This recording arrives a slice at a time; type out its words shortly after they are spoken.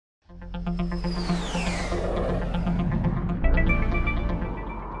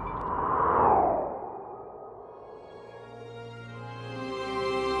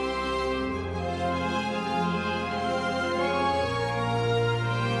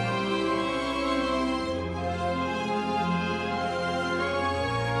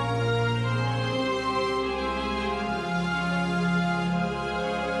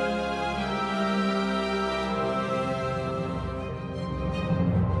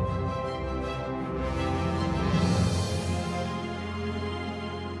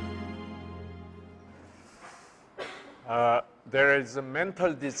there is a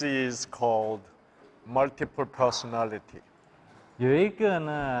mental disease called multiple personality. 有一个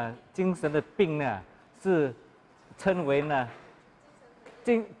呢精神的病呢，是称为呢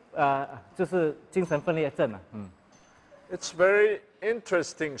就是精神分裂症啊。It's very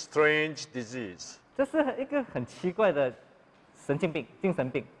interesting, strange disease. 这是一个很奇怪的神经病、精神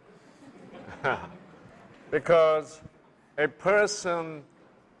病。Because a person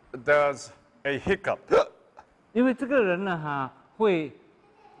does a hiccup. 因为这个人呢会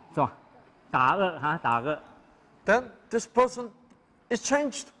是吧打嗝， Then this person is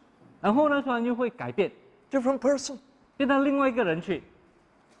changed, 然后呢突然就会改变， different person. 变到另外一个人去。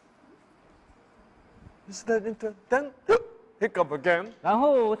 Is that then hiccup again? 然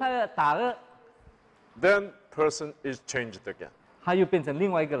后他打嗝， Then person is changed again. 他又变成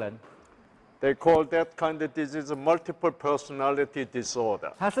另外一个人。 They call that kind of disease a multiple personality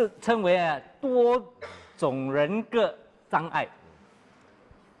disorder. 它是称为多种人格障碍，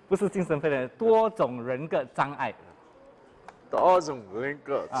不是精神分裂，多种人格障碍。多种人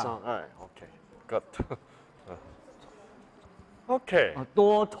格障碍。Okay, good. Okay.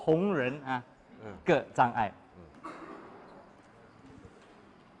 多重人格障碍。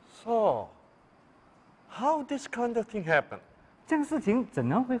So, how this kind of thing happen? 这样事情怎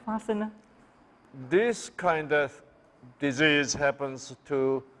样会发生呢？ This kind of disease happens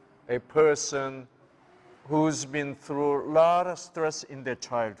to a person who's been through a lot of stress in their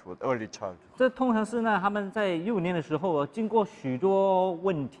childhood, early childhood. 这通常是呢，他们在幼年的时候经过许多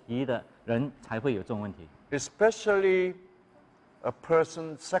问题的人才会有这种问题。 Especially a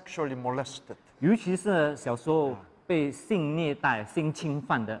person sexually molested. 尤其是小时候被性虐待、性侵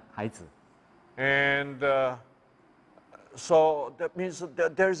犯的孩子。 And so that means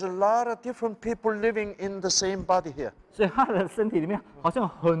that there's a lot of different people living in the same body here. 所以他的身体里面好像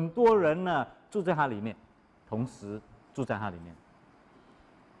很多人呢住在他里面，同时住在他里面。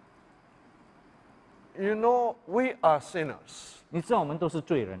 You know, we are sinners. 你知道我们都是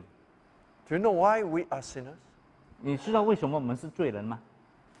罪人， Do you know why we are sinners? 你知道为什么我们是罪人吗？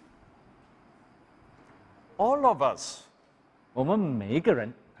 All of us 我们每一个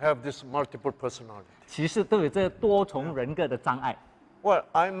人 have this multiple personality. 其实都有这多重人格的障碍。 Well,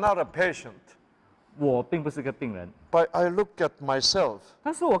 I'm not a patient, 我并不是个病人， but I look at myself.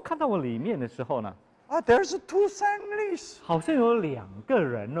 但是我看到我里面的时候呢， There's two Sanglis. 好像有两个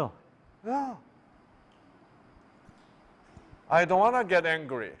人哦。 Yeah. I don't want to get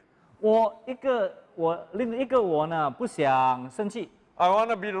angry. 另一个我呢不想生气， I want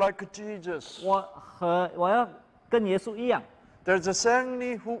to be like Jesus. 我要跟耶稣一样。 There's a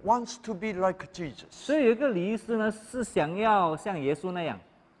Sangli who wants to be like Jesus. 所以有一个李医师呢是想要像耶稣那样，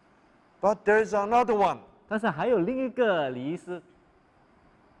 But there's another one. 但是还有另一个李医师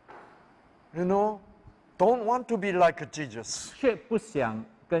You know, don't want to be like Jesus. 却不想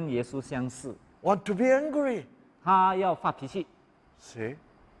跟耶稣相似， Want to be angry. 他要发脾气， See?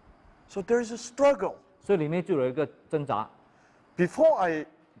 So there's a struggle. 所以里面就有一个挣扎。 Before I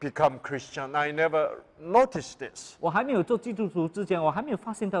become Christian, I never noticed this. 我还没有做基督徒之前，我还没有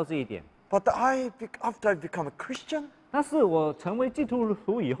发现到这一点。 But after I become a Christian, 但是我成为基督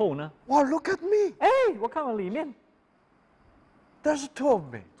徒以后呢， wow, look at me. 哎，我看了里面 There's two of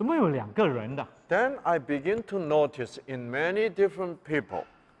me. 怎么有两个人的？ Then I begin to notice in many different people,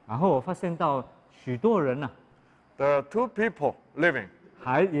 然后我发现到许多人呢、 there are two people living.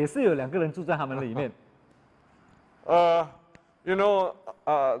 也是有两个人住在他们里面。 You know,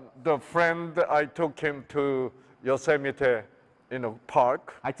 the friend I took him to Yosemite, park.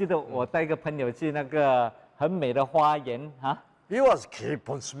 还记得我带一个朋友去那个很美的花园啊， He was keep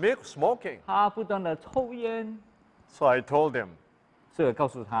on smoking. 他不断的抽烟， So I told him, 所以我告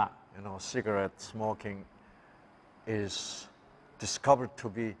诉他， cigarette smoking is discovered to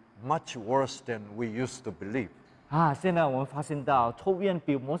be much worse than we used to believe. 现在我们发现到抽烟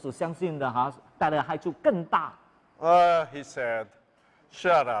比我们所相信的带来的害处更大。 He said,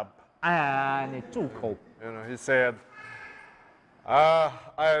 shut up. 哎，你住口！ He said,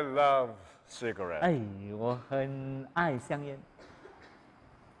 I love cigarette. 哎，我很爱香烟，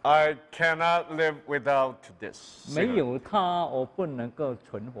 I cannot live without this. 没 cigarette. 有它我不能够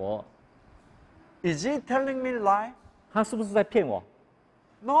存活。 Is he telling me lie? 他是不是在骗我？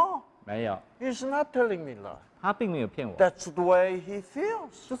 No, 没有， he's not telling me lie. 他并没有骗我， That's the way he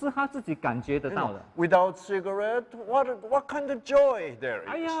feels. 这是他自己感觉得到的。 Without cigarette, what kind of joy there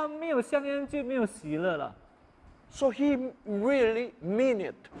哎 is? 呀，没有香烟就没有喜乐了。 So he really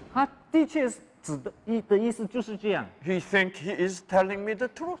mean it. 他的确的意思就是这样， He think he is telling me the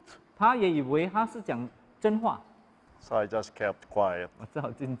truth. 他也以为他是讲真话。 So I just kept quiet. 我只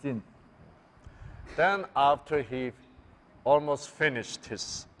好静静。 Then after he almost finished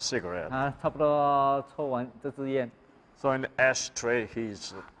his cigarette. 他差不多抽完这支烟， So in the ashtray,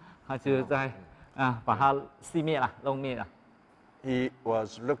 he's 他就在把它熄灭了，弄灭了。 he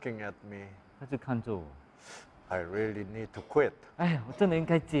was looking at me. 他就看着我， I really need to quit. 哎呀，我真的应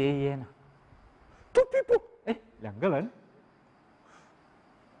该戒烟啊！ Two people. 哎，两个人，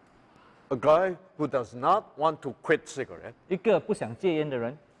 A guy who does not want to quit cigarette. 一个不想戒烟的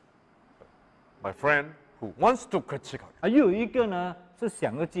人， My friend who wants to quit cigarette. 又有一个呢是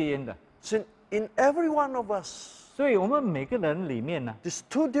想要戒烟的。 So in every one of us, 所以我们每个人里面呢， these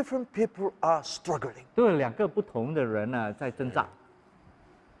two different people are struggling. 都有两个不同的人呢在挣扎。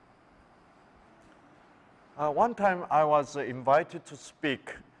 One time I was invited to speak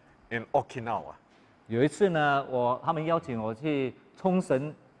in Okinawa. 有一次呢，他们邀请我去冲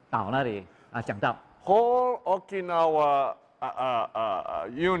绳岛那里讲道。 Whole Okinawa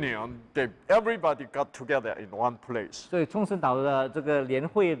Union, everybody got together in one place. 所以冲绳岛的这个联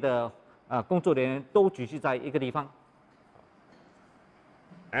会的工作人员都聚集在一个地方。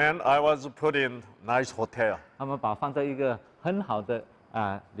 And I was put in nice hotel, 他们把我放在一个很好的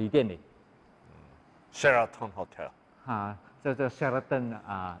旅店里 Sheraton Hotel. 叫做 Sheraton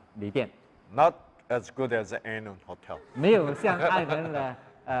旅店， Not as good as the Anon Hotel. 没有像爱人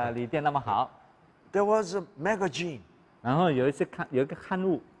的旅店那么好。 There was a magazine. 然后有一个刊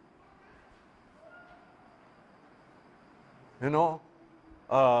物， You know,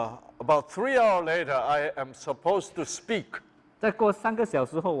 about 3 hours later, I am supposed to speak 再过3个小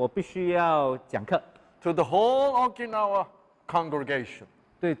时后，我必须要讲课， to the whole Okinawa congregation.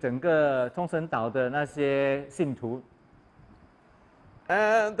 对整个冲绳岛的那些信徒。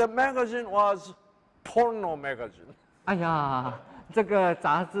 And the magazine was porno magazine. 哎呀，这个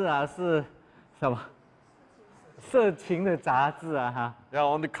杂志是什么？色情的杂志哈。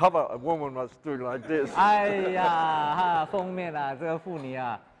 Yeah, on the cover, a woman was doing like this. 哎呀，封面这个妇女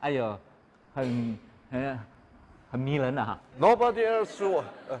哎呦，很迷人哈。 Nobody else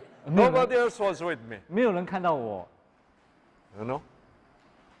was with me, 没有人看到我， you know.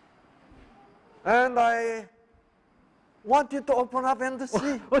 And I wanted to open up and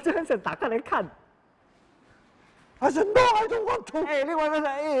see. 我就很想打开来看。 I said, no, I don't want to. 哎，另外一个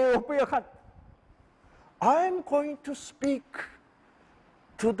人，我不要看。 I'm going to speak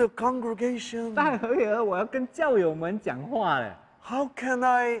to the congregation. 但何以我要跟教友们讲话呢？ How can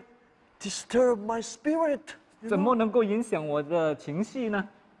I disturb my spirit? 怎么能够影响我的情绪呢？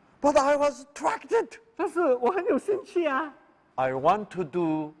 But I was attracted. 但是我很有兴趣啊， I want to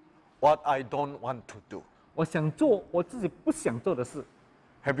do what I don't want to do. 我想做我自己不想做的事。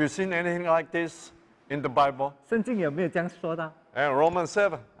 Have you seen anything like this in the Bible? 圣经有没有这样说的？ And Romans 7,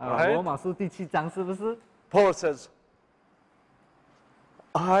 罗 right? 马书第7章是不是？ Paul says,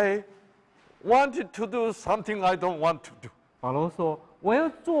 I wanted to do something I don't want to do. 保罗说：“我要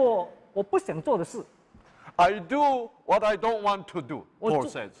做我不想做的事。 I do what I don't want to do, 我 Paul 做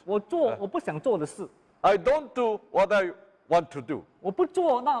says. 我做我不想做的事。 I don't do what I want to do. 我不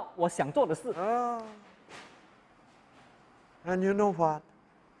做那我想做的事。 And you know what?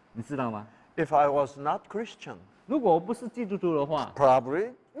 你知道吗？ If I was not Christian, 如果我不是基督徒的话，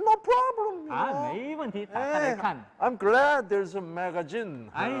 probably no problem. you know. 没问题，打开来 Hey, 看。 I'm glad there's a magazine.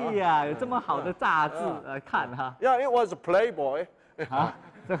 哎呀，有这么好的杂志来看哈。 Yeah, it was a Playboy. 这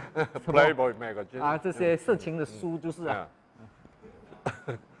什么 Playboy magazine. 这些色情的书就是 Yeah.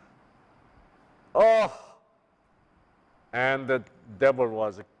 Oh, and the devil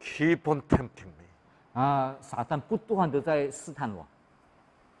was keep on tempting me. 撒旦不断的在试探我。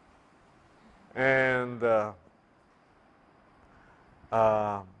 And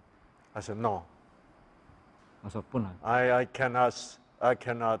I said, no, 我说不能， I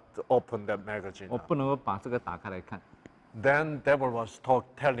cannot open that magazine. 我 up. 不能够把这个打开来看。 Then devil was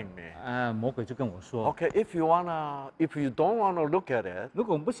telling me, 魔鬼就跟我说， okay, if you don't wanna look at it, 如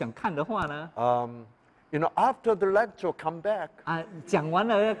果我们不想看的话呢， after the lecture come back, 讲完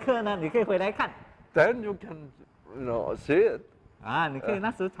了课呢，你可以回来看。 then you can, see it. 你可以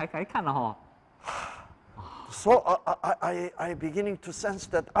那时候才来看了哈。 So I beginning to sense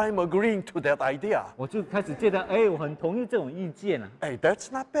that I'm agreeing to that idea. 我就开始觉得，我很同意这种意见啊。 Hey, that's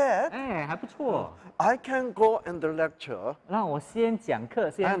not bad. 还不错。 I can go in the lecture 让我先讲课，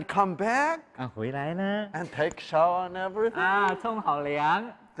 and 先 come back 回来呢， and take shower and everything. 冲好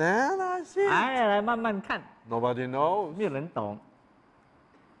凉， Then I see it. 来慢慢看， Nobody knows. 没有人懂。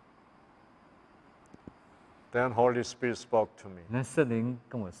 Then Holy Spirit spoke to me, 那圣灵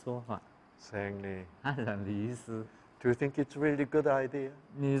跟我说话， saying, 他讲李医师， do you think it's really good idea?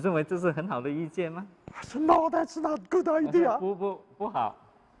 你认为这是很好的意见吗？ I said, no, that's not good 我说 idea. 不好。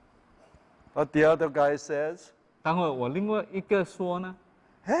 But the other guy says, 然后我另外一个说呢，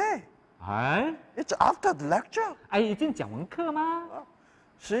 Hey, 哎 it's after the lecture. 哎，已经讲完课吗？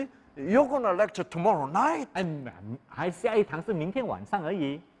 See, you're gonna lecture tomorrow night. 哎，还下一堂是明天晚上而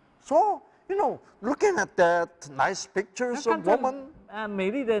已。 So, looking at that nice 那 pictures 看 of 这 woman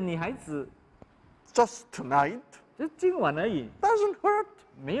美丽的女孩子， just tonight 就今晚而已， doesn't hurt.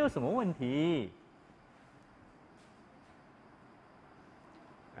 没有什么问题。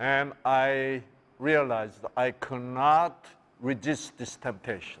 And I realized I could not resist this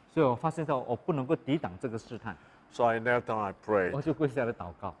temptation. 所以我发现到我不能够抵挡这个试探， So I knelt down, I prayed. 我就跪下来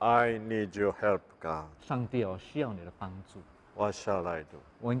祷告， I need your help, God. 上帝，我需要你的帮助， What shall I do?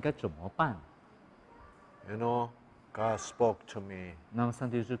 我应该怎么办？ God spoke to me. 那么上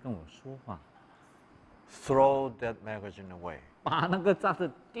帝就跟我说话， Throw that magazine away. 把那个杂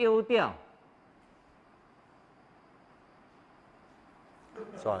志丢掉。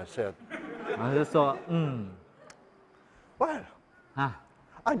 So I said, 然后就说，well, 啊，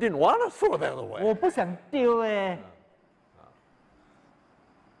 I didn't want to throw that away. 我不想丢哎。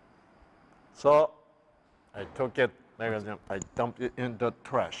 So I took it, magazine, I dumped it in the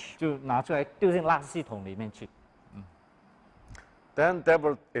trash. 就拿出来丢进垃圾桶里面去。 Then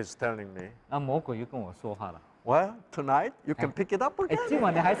devil is telling me, 那魔鬼又跟我说话了， well, tonight you can pick it up 哎， again. 今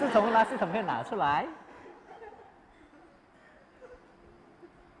晚你还是从垃圾桶里面拿出来。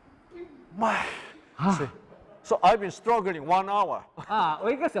 My, see, so I've been struggling 1 hour. 啊，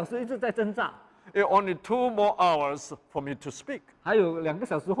我1个小时一直在挣扎， It only 2 more hours for me to speak. 还有2个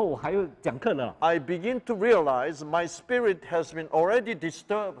小时后我还要讲课了。 I begin to realize my spirit has been already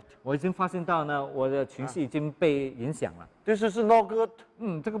disturbed. 我已经发现到呢，我的情绪已经被影响了。 This is no good.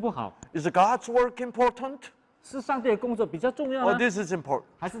 这个不好， Is God's work important? 是上帝的工作比较重要 Or 呢， this is important?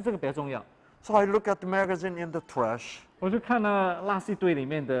 还是这个比较重要？ So I look at the magazine in the trash 我就看了垃圾堆里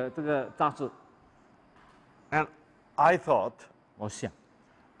面的这个杂志， and I thought 我想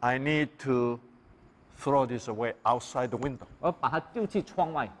I need to throw this away outside the window. 我要把它丢去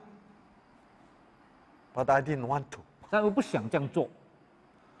窗外， But I didn't want to. 但我不想这样做，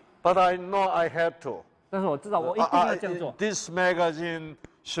 But I know I had to. 但是我知道我一定要这样做。 This magazine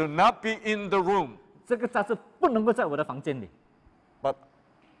should not be in the room. 这个杂志不能够在我的房间里， But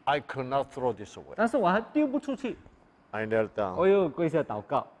I could not throw this away. 但是我还丢不出去， I knelt 我 down. 又跪下祷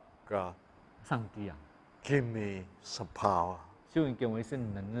告， God, 上帝啊， give me some power 求你给我一些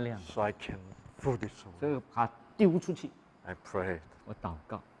能量， so I can throw this away. 所以把它丢出去。 I prayed. 我祷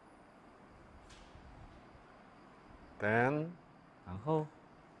告， Then 然后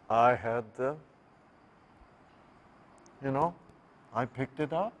I had, I picked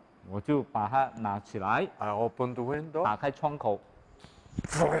it up. 我就把它拿起来， I opened the window, 打开窗口，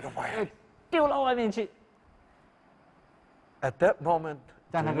 throw it away. 丢到外面去。 At that moment,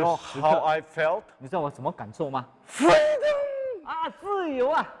 do 在 you 那个 know 时 how 刻， I felt? 你知道我什么感受吗？ Freedom! 啊，自由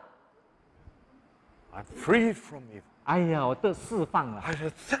啊！ I'm free from evil. 哎呀，我得释放了。 I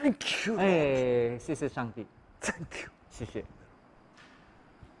said, thank you. 哎，谢谢上帝， Thank you. 谢谢。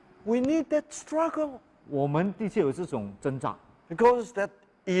 We need that struggle 我们的确有这种挣扎， because that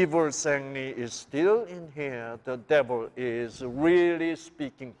evil Sangni is still in here. The devil is really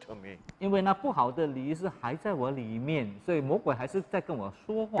speaking to me. 因为那不好的梨是还在我里面，所以魔鬼还是在跟我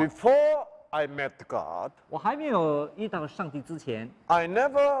说话。 Before I met God, 我还没有遇到上帝之前， I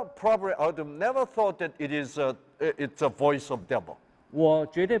never thought that it's a voice of devil. 我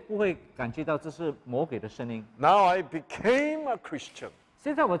绝对不会感觉到这是魔鬼的声音。 Now I became a Christian.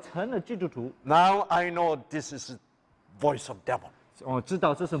 现在我成了基督徒， Now I know this is voice of devil. 我知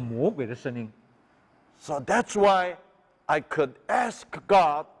道这是魔鬼的声音， So that's why I could ask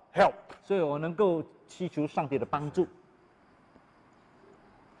God help. 所以我能够祈求上帝的帮助。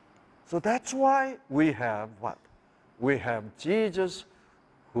 So that's why we have what? We have Jesus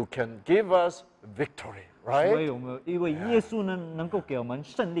who can give us victory, 所 right? 以我们因为耶稣呢能够给我们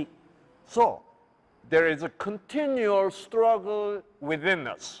胜利， So there is a continual struggle within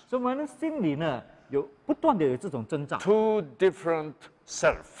us. 所以我们的心里呢有不断的有这种挣扎， Two different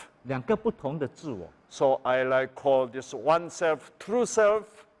self. 2个不同的自我。 So I like call this one self true self,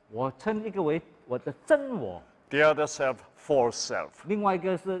 我称一个为我的真我， the other self false self. 另外一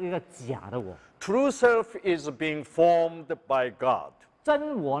个是一个假的我。 True self is being formed by God.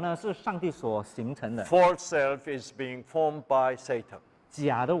 真我呢是上帝所形成的， False self is being formed by Satan.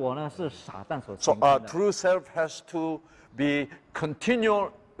 假的我呢是撒旦所 So 形成的。 true self has to be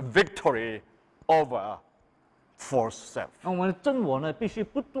continual victory over false self. 那我们的真我呢必须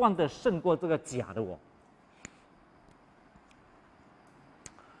不断的胜过这个假的我。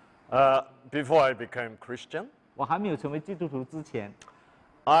 Before I became Christian, 我还没有成为基督徒之前，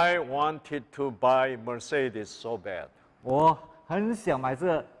 I wanted to buy Mercedes so bad. 我很想买这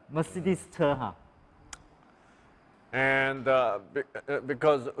个 Mercedes 车哈。And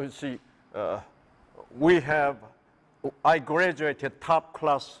because you see, I graduated top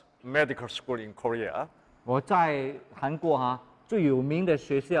class medical school in Korea. 我在韩国哈最有名的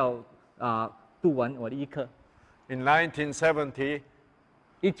学校读完我的医科。In 1970,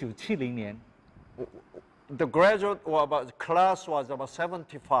 1970年， the graduate class was about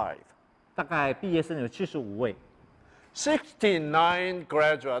 75. 大概毕业生有75位。 69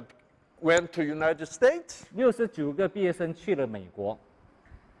 graduates went to United States. 69个毕业生去了美国。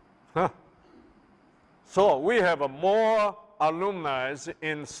So we have more alumni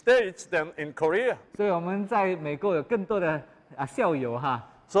in States than in Korea. 所以我们在美国有更多的校友哈。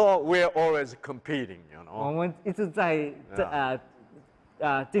So we're always competing, 我们一直在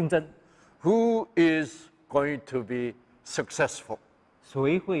竞争。Who is going to be successful?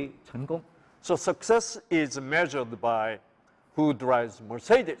 谁会成功？ So success is measured by who drives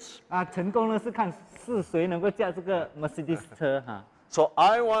Mercedes. 成功呢是看是谁能够驾这个 Mercedes 车哈。So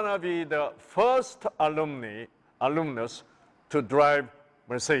I want to be the first alumnus to drive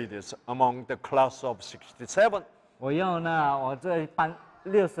Mercedes among the class of 67. 我要呢，我这班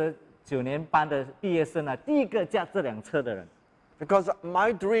69年班的毕业生第一个驾这辆车的人。 Because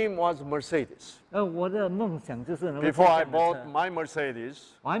my dream was Mercedes. 我的梦想就是能够 Before 驾 I 这辆 bought 车。 my Mercedes,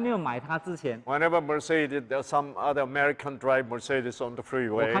 我还没有买它之前， whenever Mercedes, there's some other American drive Mercedes on the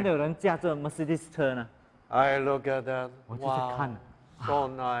我看 freeway, 到有人驾这 Mercedes 车呢， I look at that. 我就去看 Wow,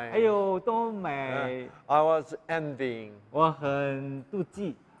 so 哎 nice. 呦，多美！ I was envying. 我很妒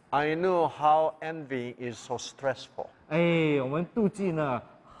忌。 I knew how envying is so stressful. 我们妒忌呢，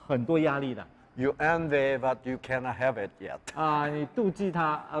很多压力的。 You envy, but you cannot have it yet. 你妒忌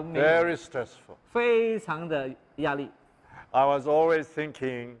他，没有 Very stressful. 非常的压力。 I was always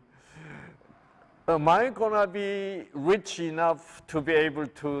thinking, am I gonna be rich enough to be able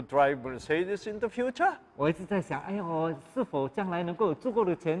to drive Mercedes in the future? 我一直在想，哎呀，我是否将来能够有足够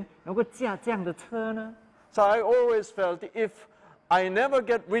的钱，能够驾这样的车呢？ So I always felt if I never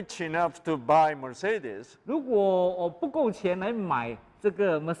get rich enough to buy Mercedes, 如果我不够钱来买这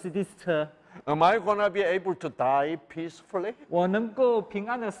个 Mercedes 车， am I gonna be able to die peacefully? 我能够平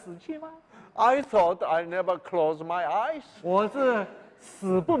安的死去吗？ I thought I never close my eyes. 我是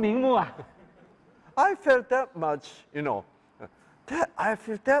死不瞑目啊！ I felt that much, that I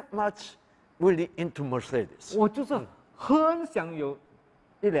feel that much really into Mercedes. 我就是很想有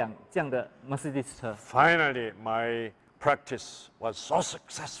一辆这样的 Mercedes 车。 Finally, my practice was so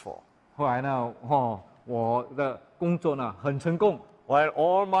successful. 后来呢，我的工作呢很成功。 While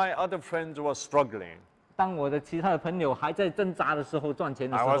all my other friends were struggling, 当我的其他的朋友还在挣扎的时候，赚钱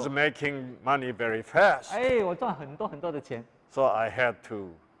的时 I 候， was making money very fast. 我赚很多很多的钱， So I had to,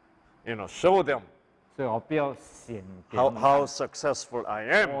 show them 所以我不要显给 how, 他们 how successful I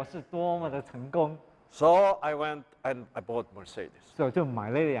看 am. 我是多么的成功， So I went and I bought Mercedes, 所以我就买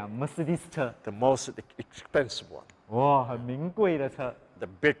了一辆 Mercedes 车， the most expensive one, 哇，很名贵的车， the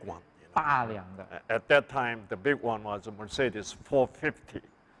big one. 大辆的。 At that time, the big one was a Mercedes 450.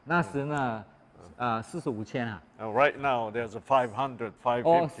 那时呢，45千啊， Right now, there's a 500,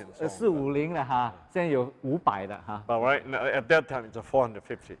 550. and so on. 450的哈，现在有500的哈， But right now, at that time, it's a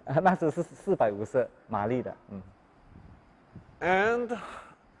 450. 那时是450马力的，And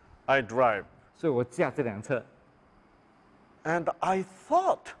I drive. 所以我驾这辆车， And I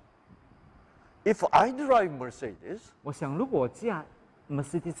thought, if I drive Mercedes, 我想如果我驾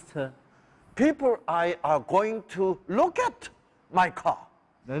Mercedes 车， people are going to look at my car,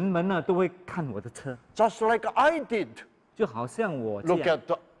 人们呢都会看我的车， just like I did 就好像我这 look 样， at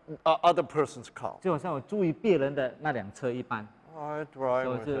the, other person's car. 就好像我注意别人的那辆车一般， I 所以 drive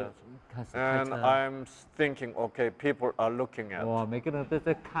我就 Mercedes. 开始开 And 车。 I'm thinking, okay, people are looking at. 哇，每个人都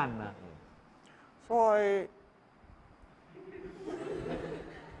在看呢。 So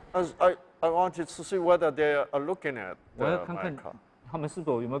I wanted to see whether they are looking at 我要 my 看看 car. 他们是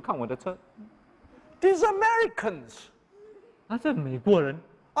否有没有看我的车。 These Americans 这美国人，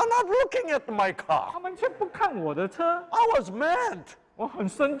 are not looking at my car. 他们却不看我的车， I was mad. 我很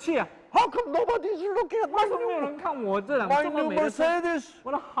生气啊！ How come nobody is looking at 为什么 my 没有 new, 人看我这辆 my 这么 new 美的车？ Mercedes?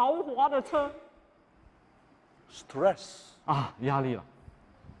 我的豪华的车 Stress. 压力了。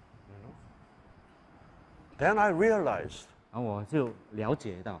 Then I realized 然后我就了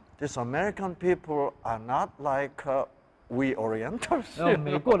解到， these American people are not like we Orientals. 然后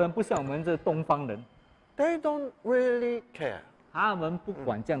美国人不像我们这东方人， They don't really care. 他们不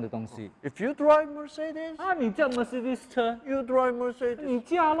管这样的东西。 If you drive Mercedes, 你驾 Mercedes 车， you drive Mercedes. 你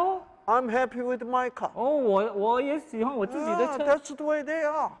驾咯。I'm happy with my car. 哦，我也喜欢我自己的 Yeah, 车。 that's the way they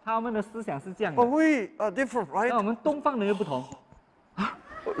are. 他们的思想是这样 But 的， we are different, 那我 right? 们东方人又不同。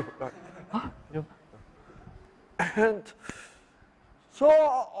 And so,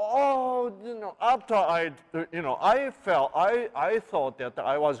 after I thought that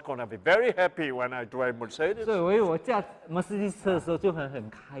I was going to be very happy when I drive Mercedes. 所以我以为我驾mercedes斯蒂车的时候就很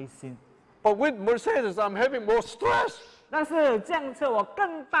开心， But with Mercedes, I'm having more stress. 但是这样车我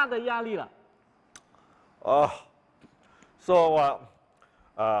更大的压力了。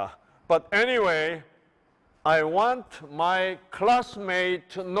 But anyway, I want my classmate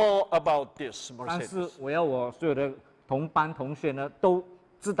to know about this 但是 Mercedes. 我要我所有的同班同学呢都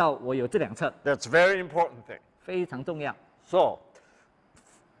知道我有这辆车， That's very important thing. 非常重要。 So,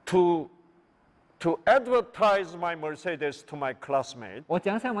 to advertise my Mercedes to my classmate, 我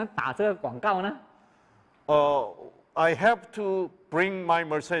怎样向我们打这个广告呢？ I have to bring my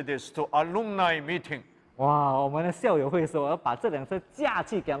Mercedes to alumni meeting. 哇，我们的校友会说我要把这辆车架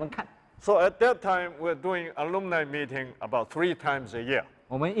去给他们看。 So at that time, we're doing alumni meeting about 3 times a year.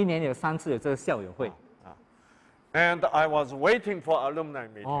 我们一年有3次有这个校友会， And I was waiting for alumni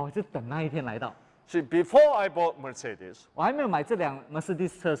meeting. 哦，就等那一天来到。 See, before I bought Mercedes, 我还没有买这辆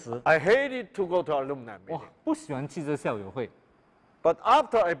Mercedes 车时， I hated to go to alumni 我 meeting. 不喜欢去这校友会。 But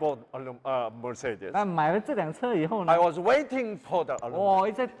after I bought Mercedes, 那买了这辆车以后呢 I，was waiting for the alumni. 我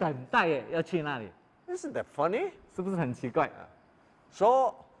一直在等待耶要去那里， Isn't that funny? 是不是很奇怪？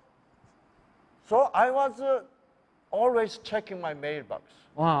 So I was always checking my mailbox,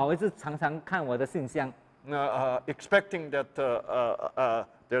 哇，我一直常常看我的信箱， expecting that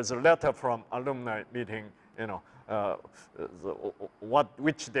there's a letter from alumni meeting,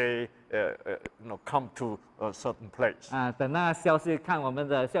 which they come to a certain place. 啊，等那消息，看我们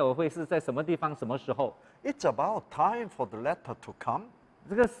的校友会是在什么地方、什么时候。 It's about time for the letter to come,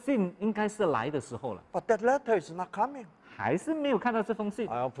 这个信应该是来的时候了， but that letter is not coming. 还是没有看到这封信。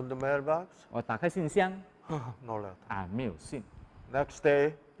 I opened the mailbox, 我打开信箱， no letter. 啊，没有信。 Next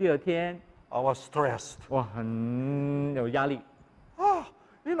day, 第二天， I was stressed. 我很有压力。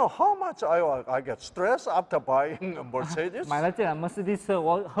 How much I get stressed after buying a Mercedes? 买了这辆 Mercedes 车，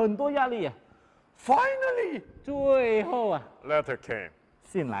我很多压力啊。 Finally, 最后啊， letter came.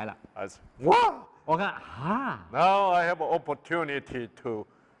 信来了， I said, wow, 我看啊， now I have an opportunity to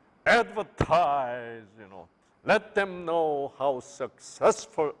advertise, let them know how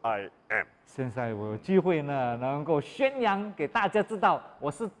successful I am. 现在我有机会呢，能够宣扬给大家知道我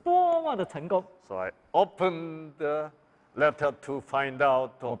是多么的成功。 So I opened the letter to find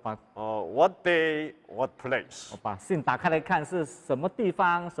out Opa. what day, what place. 我把信打开来看是什么地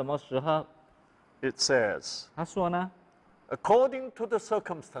方、什么时候。 It says, 他说呢， according to the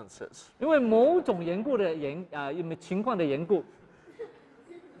circumstances, 因为某种缘故的因为情况的缘故，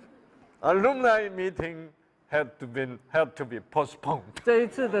 alumni meeting had to be postponed. 这一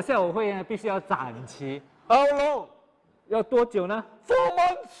次的校友会呢必须要展期， How long? 要多久呢？ 4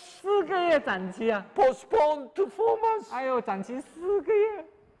 months. 4个月展期啊！ Postponed to 4 months. 哎呦，展期4个月，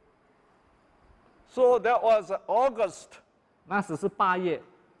 So that was August. 那时是8月，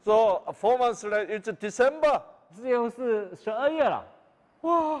 So 4 months later, it's December. 就是12月了。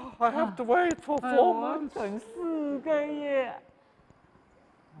 Wow, I have to wait for 哎 4我 months. 等4个月。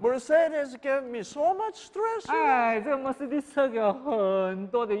 Mercedes gave me so much stress. 哎，这个 Mercedes 车给我很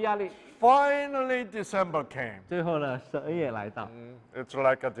多的压力。 Finally, December came. 最后呢，12月来到， It's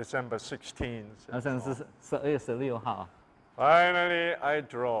like a December 16th. 好像是12月16号， Finally, I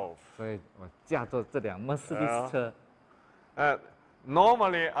drove. 所以我驾着这辆 Mercedes 车。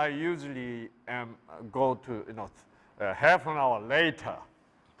 Normally, I usually go to half an hour later.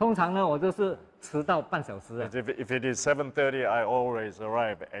 通常呢，我就是迟到半小时 But if it is 7:30, I always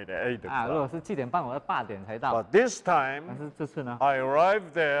arrive at 8 啊。如果 o'clock. 是7点半，我要8点才到。 But this 但 time, 是这次呢， I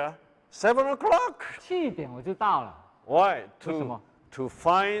arrived there 7 o'clock. 7点我就到了， Why? 为什么？ To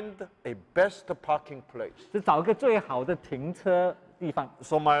find a best parking place. 就找一个最好的停车地方。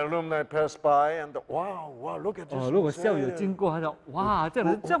 So my alumni passed by and wow, look at this. 哦，如果校友 Mercedes. 经过，他说：“哇，这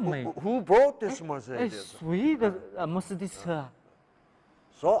辆车这么美。 Who brought this 哎， Mercedes? 谁的Mercedes 车啊？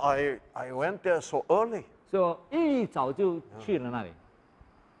 So I went there so early. 所以我一早就去了那里。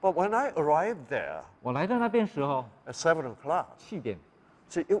 But when I arrived there 我来到那边时候at 7 o'clock, 7点，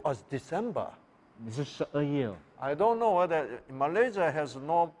 see, it was December. 你是12月哦。 I don't know whether Malaysia has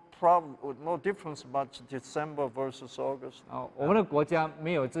no difference much December versus August. 哦，我们的国家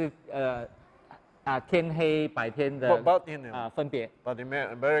没有天黑白天的 But in 分别。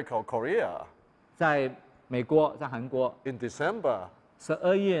 America or Korea, 在美国，在韩国， in December,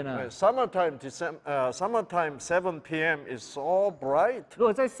 12月呢， summertime 7 p.m. is so bright. 如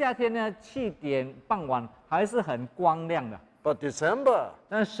果在夏天呢，7点傍晚还是很光亮的， But December,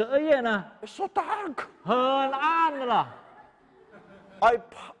 但12月呢， it's so dark. 很暗的了。 I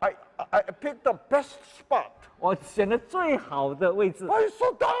picked the best spot. 我选了最好的位置。 Why it's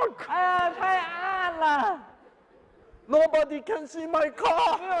so dark? 哎呀，太暗了， Nobody can see my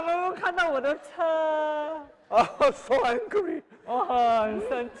car. 没有人能看到我的车， I was so angry. 我很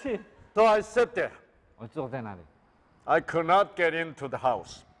生气。 So I sat there. 我坐在那里， I could not get into the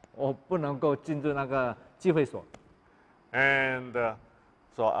house. 我不能够进入那个聚会所， And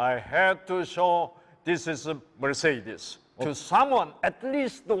so I had to show this is a Mercedes to someone, at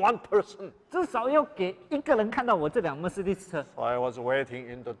least one person. 至少要给一个人看到我这辆mercedes车。 So I was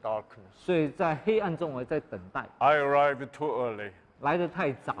waiting in the darkness. 所以在黑暗中，我在等待， I arrived too early, 来得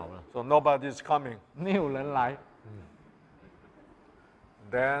太早了， so nobody's coming. 没有人来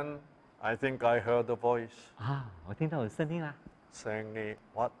Then I think I heard a voice 啊！我听到有声音啦， saying,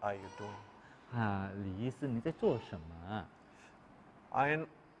 "What are you doing?" 啊，李医师你在做什么？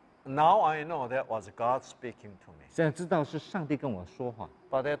 Now I know that was God speaking to me. 现在知道是上帝跟我说话，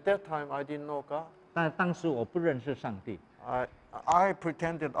 But at that time I didn't know God. 但当时我不认识上帝， I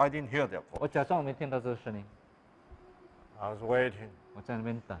pretended I didn't hear that voice. 我假装我没听到这个声音， I was waiting, 我在那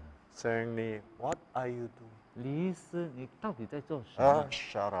边等。 saying, "What are you doing?" 李医师，你到底在做什么？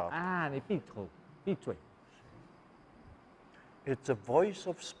 Shut up. 啊，你闭口闭嘴， It's a voice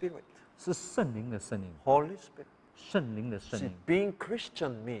of spirit, 是圣灵的声音， Holy Spirit. 圣灵的声 See, 音。 being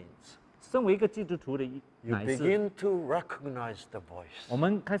Christian means 身为一个基督徒的 you 乃是， begin to recognize the voice. 我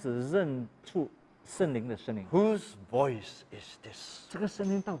们开始认出圣灵的声音。 Whose voice is this? 这个声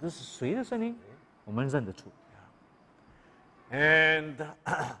音到底是谁的声音？我们认得出， And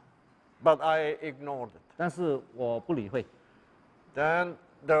but I ignored it. 但是我不理会。 Then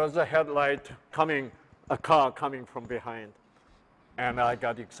there was a headlight coming, a car coming from behind, and I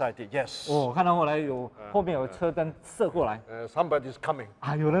got excited. Yes, 我看到后来后面有车灯射过来， somebody's coming.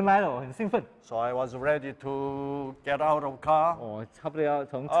 啊，有人来了，我很兴奋。 So I was ready to get out of car. 我差不多要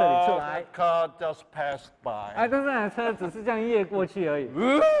从车里出 Oh, 来 that，car just passed by. 哎，但是那辆车只是这样越过去而已，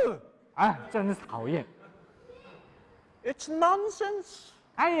 Ugh, 哎，真是讨厌。 it's nonsense.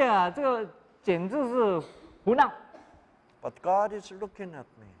 哎呀，这个简直是胡闹。 But God is looking at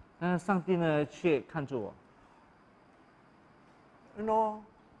me. 但是上帝呢，却看住我。 You know,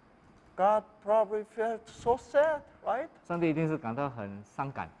 God probably felt so sad, right? 上帝一定是感到很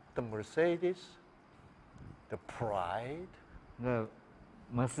伤感。 The Mercedes, the pride, 那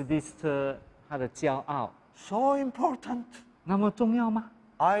Mercedes 车它的骄傲 so important. 那么重要吗？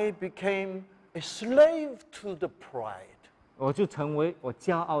 I became a slave to the pride, 我就成为我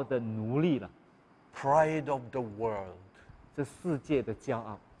骄傲的奴隶了。 pride of the world. 这世界的骄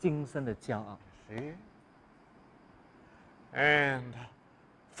傲，今生的骄傲。 See? And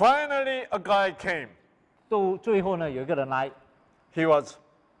finally, a guy came. 到最后呢，有一个人来， He was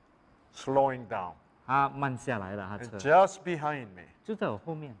slowing down 他慢下来了，他 and 车 just behind me. 就在我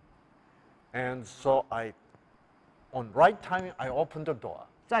后面。 And so on right timing, I opened the door,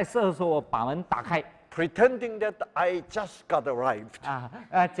 在射的时候，我把门打开， pretending that I just got arrived.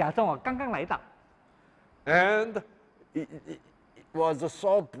 假装我刚刚来到。 And it was a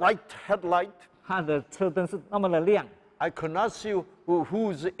so bright headlight. 他的车灯是那么的亮， I could not see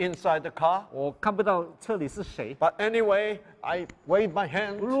who's inside the car. 我看不到车里是谁。 But anyway, I waved my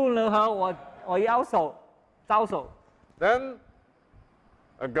hand. 无论如何，我摇手招手， Then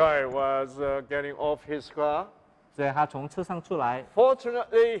a guy was getting off his car. 所以他从车上出来。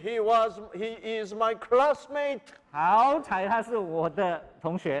 Fortunately, he is my classmate. 好彩他是我的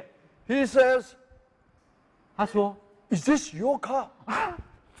同学。 He says, 他说 "Is this your car?"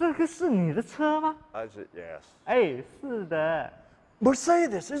 这个是你的车吗？ I said, "Yes." 哎，是的。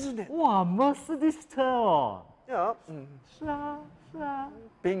 Mercedes, isn't it? 哇，Mercedes 车哦。 Yeah. 是啊，是啊。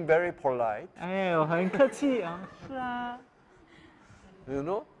 Being very polite, 哎，我很客气啊。是啊。 you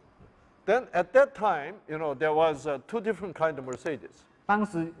know. Then at that time, you know, there was two different kind of Mercedes. 当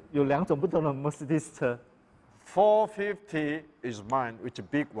时有2种不同的 Mercedes 车， 450 is mine, which is a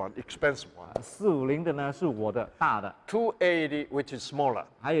big one, expensive one. 450的呢是我的大的， 280, which is smaller,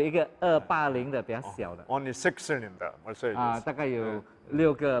 还有一个280的比较小的， only 6-cylinder Mercedes. 大概有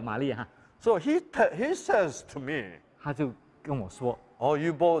6个马力哈。 So he says to me, 他就跟我说 "Oh,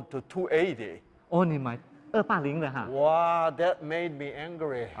 you bought the 280." 哦，你买280的哈。 Wow, that made me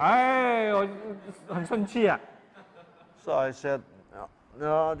angry. 哎，我很生气啊。 So I said,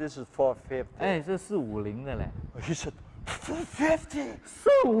 "No, this is 450." 哎，这450的嘞。 He said, "450?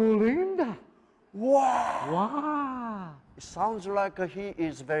 450的， Wow, 哇， it sounds like he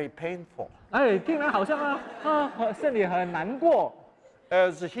is very painful. 哎，听来好像心里很难过。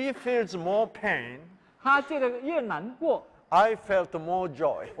 As he feels more pain, 他觉得越难过， I felt more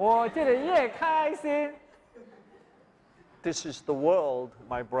joy. 我觉得越开心。 This is the world,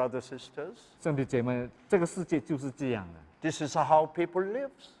 my brothers and sisters. 兄弟姐妹，这个世界就是这样的， This is how people live.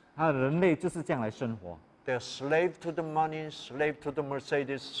 人类就是这样来生活。 They're slave to the money, slave to the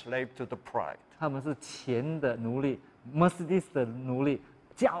Mercedes, slave to the pride. 他们是钱的奴隶 ，Mercedes 的奴隶，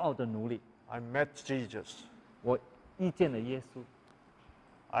骄傲的奴隶。 I met Jesus. 我遇见了耶稣，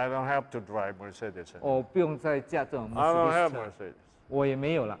 I don't have to drive Mercedes anymore. 我不用再驾这种 I don't have Mercedes 车， Mercedes. 我也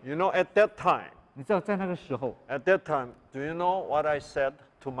没有了。 You know, at that time, 你知道在那个时候， do you know what I said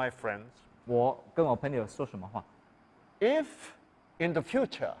to my friends? 我跟我朋友说什么话？ If in the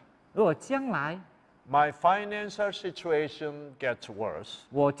future 如果将来 my financial situation gets worse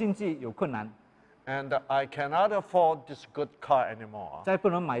我经济有困难， and I cannot afford this good car anymore, 再不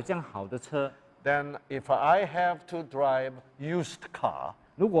能买这样好的车， then if I have to drive used car,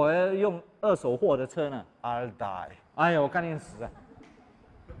 如果要用二手货的车呢？ I'll die. 哎呀，我干定死啊！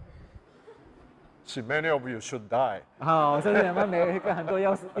 See, many of you should die 好，甚至你们每一个很多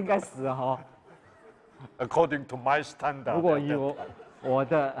要死，应该死了哈。 according to my standard. 如果以我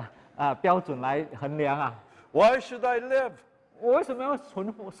的标准来衡量啊， Why should I live? 我为什么要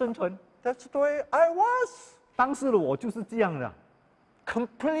生存？ That's the way I was. 当时的我就是这样的，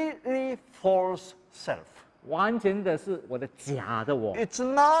 Completely false self. 完全的是我的假的我。 It's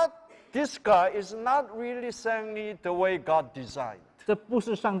not, this guy is not really saying it the way God designed. 这不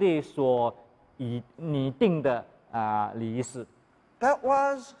是上帝所拟定的礼仪式， That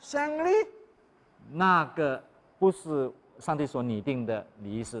was Sang-li. 那个不是上帝所拟定的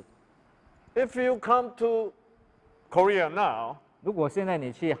礼仪式。 If you come to Korea now, 如果现在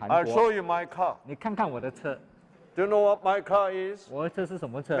你去韩 I'll 国， show you my car. 你看看我的车， Do you know what my car is? 我的车是什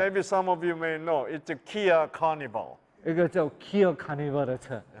么车？ Maybe some of you may know. It's a Kia Carnival. 一个叫 Kia Carnival 的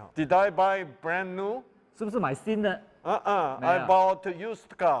车， Did I buy brand new? 是不是买新的？ I Yeah. bought a used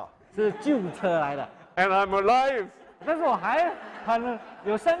car. 是旧车来的， And I'm alive. 但是我还很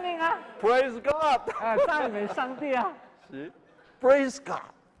有生命啊！ Praise God. 赞美上帝啊！ See? Praise God.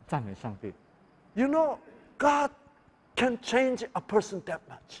 赞美上帝， You know, God can change a person that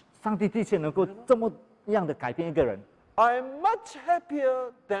much. 上帝的确能够这么样的改变一个人。 I'm much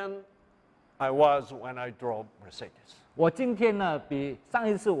happier than I was when I drove Mercedes. 我今天呢，比上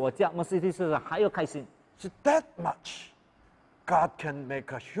一次我驾 Mercedes 还要开心。 See, that much God can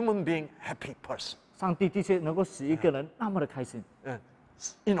make a human being happy person. 上帝的确能够使一个人那么的开心。 And,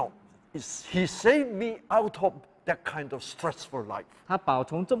 you know, He saved me out of that kind of stressful life. 他把我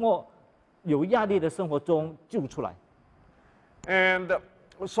从这么有压力的生活中救出来。 And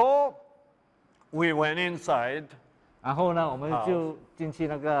so we went inside, 然后呢，我们就进去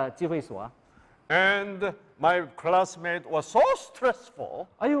那个聚会所啊。 and my classmate was so stressful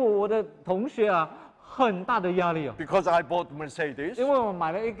哎呦，我的同学啊，很大的压力哦， because I bought Mercedes, 因为我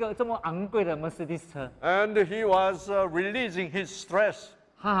买了一个这么昂贵的 Mercedes 车， and he was releasing his stress.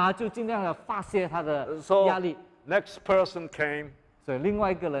 就尽量的发泄他的 So 压力。 next person came. 所以另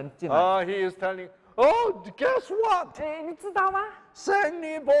外一个人进来， He is telling, oh, guess what? 哎，你知道吗？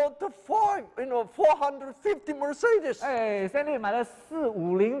 Sandy bought the 450 Mercedes. 哎，Sandy 买了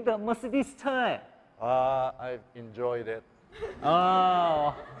450的 Mercedes 车，哎， I enjoyed it.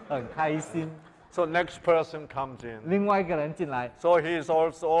 哦，很开心。 So next person comes in. 另外一个人进来， So he's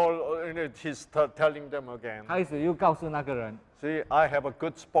also, he's telling them again. 开始又告诉那个人， See, I have a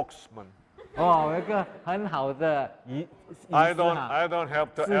good spokesman. 哦，我有一个很好的仪式 I 哈， don't have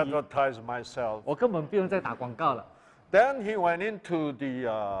to 是 advertise myself. 我根本不用再打广告了。 Then he went into the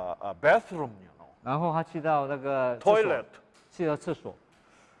bathroom, you know, 然后他去到那个厕所 toilet. 去到厕所，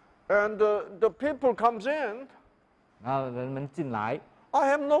 And the people comes in. 然后人们进来，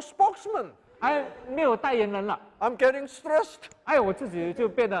 I have no spokesman. 哎，没有代言人了， I'm getting stressed. 哎，我自己就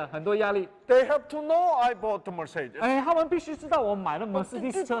变得很多压力， They have to know I bought the Mercedes. 哎，他们必须知道我买了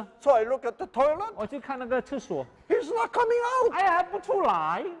Mercedes 车， So I look at the toilet. 我去看那个厕所， He's not coming out. 哎，还不出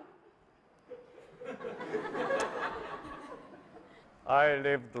来。 I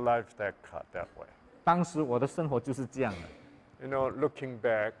lived life that way. 当时我的生活就是这样的， You know, looking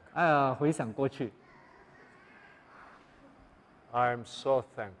back, 哎呀，回想过去， I'm so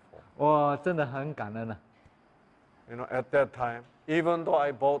thankful. 我真的很感恩了。 You know, at that time, even though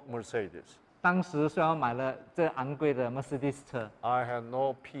I bought Mercedes, 当时虽然买了这昂贵的 Mercedes 车， I had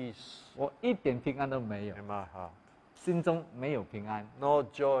no peace 我一点平安都没有， in my heart, 心中没有平安， no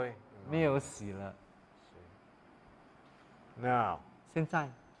joy. 没有喜乐。 Now, 现在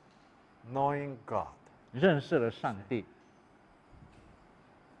knowing God, 认识了上帝，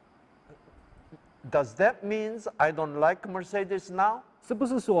 Does that mean I don't like Mercedes now? 是不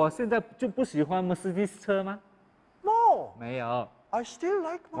是说我现在就不喜欢 Mercedes 车吗？ No, 没有， I still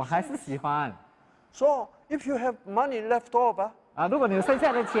like 我还 Mercedes. 是喜欢。 So if you have money left over, 啊，如果你有剩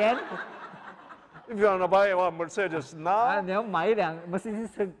下的钱， if you want to buy one Mercedes 啊， now, 你要买一辆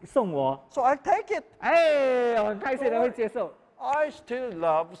Mercedes 车送我， so I take it. 哎，我很开心的会接受。 I still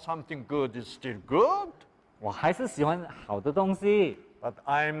love something good is still good, 我还是喜欢好的东西， but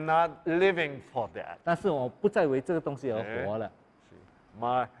I'm not living for that. 但是我不再为这个东西而活了，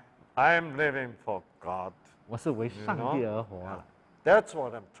 I'm living for God. 我是为上帝而活了。 That's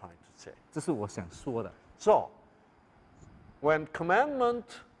what I'm trying to say. 这是我想说的。 So, when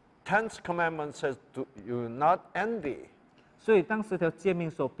tenth commandment says, "Do you not envy," 所以当10条诫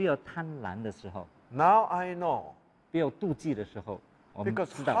命说不要贪婪的时候， now I know. 不要妒忌的时候，我们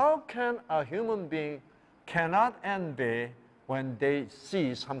Because 知道， how can a human being cannot envy when they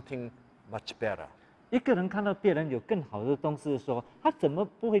see something much better? 一个人看到别人有更好的东西的时候，他怎么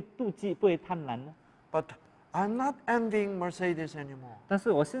不会妒忌、不会贪婪呢？ But I'm not envying Mercedes anymore. 但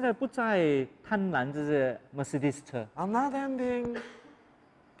是我现在不再贪婪这些 Mercedes 车， I'm not envying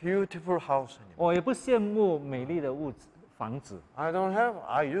beautiful house anymore. 我也不羡慕美丽的房子。 I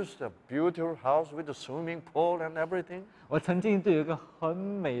used a beautiful house with a swimming pool and everything. 我曾经都有一个很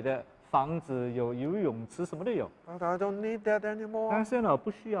美的房子，有游泳池，什么都有。 But I don't need that 但 anymore. 是现在我不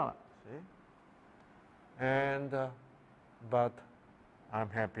需要了。 See? And, but I'm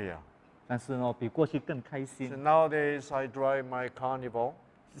happier. 但是呢，比过去更开 So 心。 nowadays I drive my Carnival.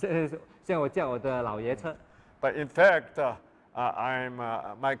 现在我叫我的老爷车， But in fact,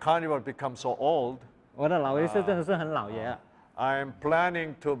 my Carnival becomes so old. 我的老爷车真的是很老爷啊。 I'm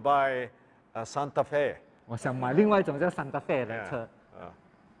planning to buy a Santa Fe. 我想买另外一种叫 Santa Fe 的车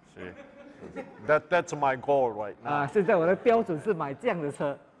See, that's my goal right now. 啊。现在我的标准是买这样的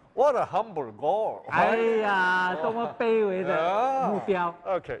车。 What a humble goal. 哎呀，多么卑微的目标！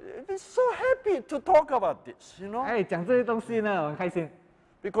 Okay, it's so happy to talk about this, you know, 哎，讲这些东西呢，我很开心，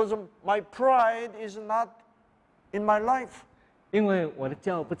 because my pride is not in my life. 因为我的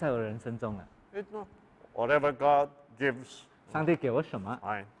骄傲不在我人生中了。 It's not whatever God gives, 上帝给我什么，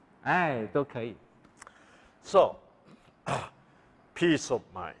 fine. 哎，都可以。 So, peace of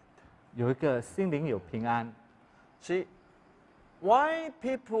mind. 有一个心灵有平安。 See, why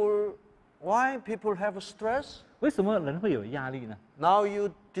people have stress? 为什么人会有压力呢？ Now you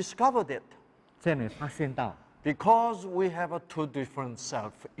discovered it. 这样你发现到， Because we have a two different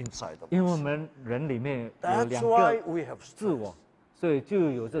self inside of 因为我 us. 们人里面有 That's 两 why 个 we have 自 stress. 我，所以就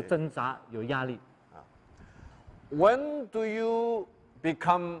有这挣扎，有压力。 When do you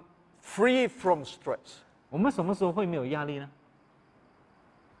become free from stress? 我们什么时候会没有压力呢？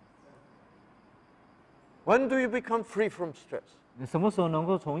 When do you become free from stress? 你什么时候能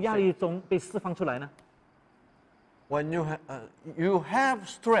够从压力中被释放出来呢？ When you have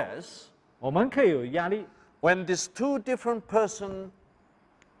stress, 我们可以有压力， when these two different persons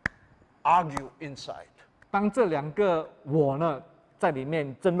argue inside, 当这两个我呢在里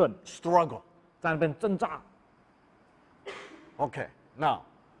面争论， struggle. 在那边挣扎。 Okay, now,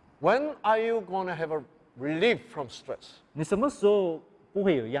 when are you going to have a relief from stress? 你什么时候不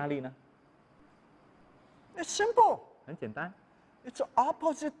会有压力呢？ It's simple. 很简单， It's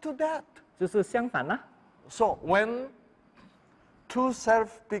opposite to that. 就是相反啦。 So when two self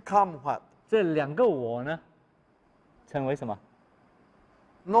become what? 这两个我呢，成为什么？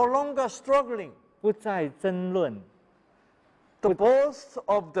 No longer struggling. 不再争论。 The both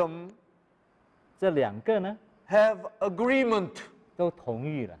of them 这两个呢， have agreement, 都同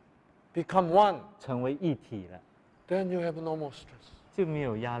意了， become one. 成为一体了， Then you have no more stress. 就没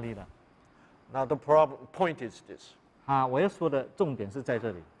有压力了。 Now the point is this. 啊，我要说的重点是在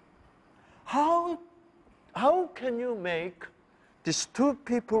这里。 How can you make these two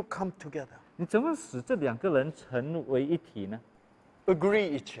people come together? 你怎么使这两个人成为一体呢？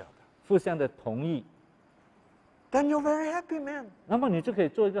 Agree each other. 互相的同意， Then you're very happy, man. 那么你就可以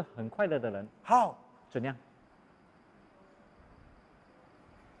做一个很快乐的人。 How? 怎样？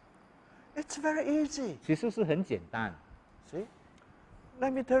 It's very easy. 其实是很简单。 See?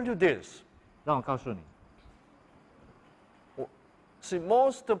 Let me tell you this. 让我告诉你， See,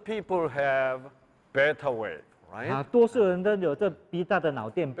 most people have beta wave, right? 啊，多数人都有这 B 大的脑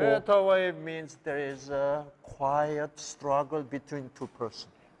电波。 Beta wave means there is a quiet struggle between two persons.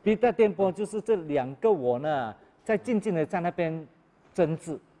 B 大电波就是这两个我呢，在静静的在那边争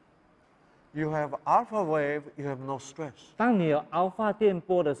执。 You have alpha wave, you have no stress. 当你有 alpha 电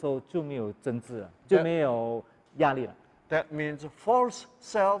波的时候，就没有争执了，就没有压力了。 That means false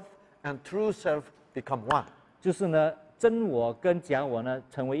self and true self become one. 就是呢，真我跟假我呢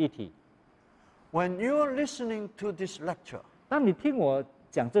成为一体。when you're listening to this lecture, 当你听我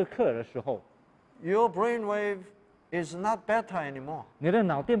讲这课的时候， your brainwave is not beta anymore. 你的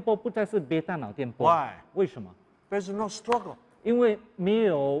脑电波不再是贝塔脑电波。 Why? 为什么？ There's no struggle. 因为没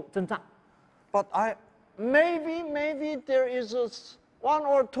有挣扎。 But maybe there is one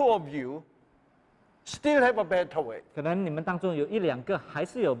or two of you still have a beta wave. 可能你们当中有一两个还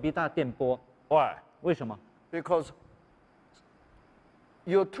是有贝塔电波。 Why? 为什么？ Because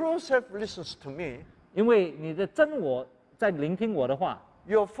your true self listens to me. 因为你的真我在聆听我的话，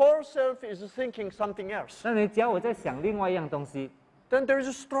 Your false self is thinking something else. 那你假我在想另外一样东西， Then there is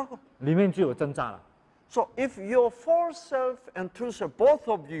a struggle. 里面就有挣扎了。 So if your false self and true self, both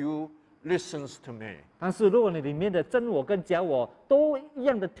of you, listens to me, 但是如果你里面的真我跟假我都一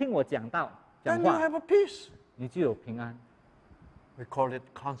样的听我讲then you 话， have a peace. 你就有平安。 We call it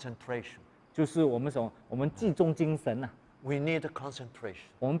concentration. 就是我们集中精神呐、 We need concentration.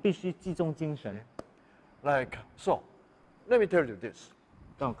 我们必须集中精神。 Like, so, let me tell you this.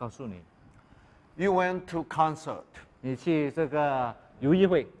 让我告诉你， You went to concert. 你去这个游艺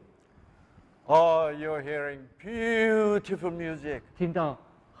会， Oh, you're hearing beautiful music. 听到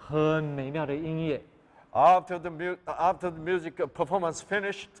很美妙的音乐 After the music performance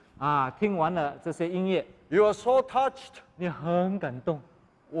finished, 啊，听完了这些音乐， you are so touched. 你很感动。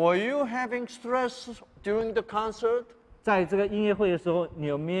 Were you having stress during the concert? 在这个音乐会的时候，你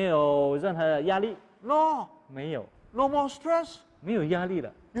有没有任何的压力？ No, 没有， no more stress. 没有压力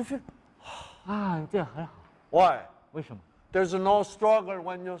了 You feel, 啊，这样很好。 why? 为什么？ There's no struggle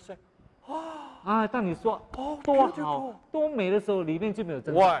when you say, 啊，当你说哦多 beautiful 好多美的时候，里面就没有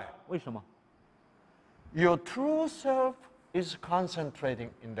挣扎。 Why? 为什么？ your true self is concentrating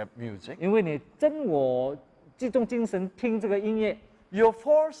in that music. 因为你真我集中精神听这个音乐， Your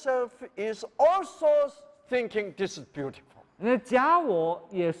false self is also thinking this is beautiful. 你的假我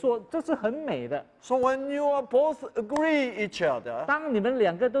也说这是很美的。 So when you are both agree each other, 当你们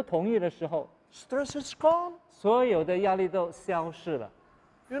两个都同意的时候， stress is gone. 所有的压力都消失了。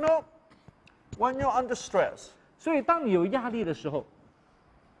 You know, when you're under stress, 所以当你有压力的时候，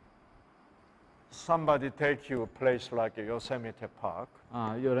 somebody take you a place like Yosemite Park.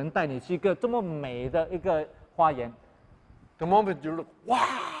 啊，有人带你去一个这么美的一个花园， The moment you look, wow,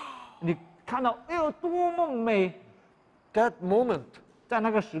 你看到哎呦多么美， that moment 在那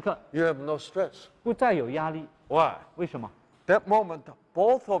个时刻 you have no stress. 不再有压力。 Why? 为什么？ That moment,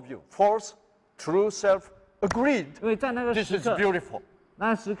 both of you, false, true self, agreed 因为在那个 this 时 is 刻， beautiful.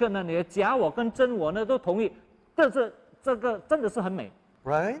 那时刻呢，你的假我跟真我呢都同意，这个真的是很美，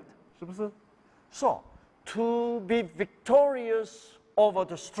 Right? 是不是？ So, to be victorious over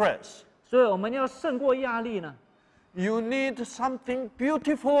the stress, 所以我们要胜过压力呢， you need something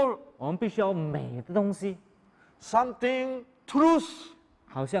beautiful, 我们必须要美的东西， something truth.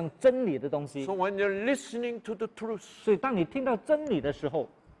 好像真理的东西 So。when you're listening to the truth, 所以当你听到真理的时候，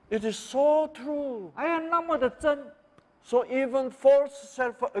 it is so true. 哎呀，那么的真， So even false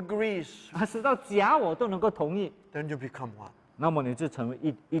self agrees, 啊，直到假我都能够同意， then you become one. 那么你就成为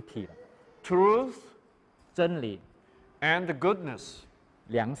一体了。 Truth 真理、 and goodness.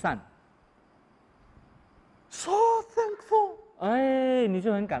 良善， So thankful. 哎，你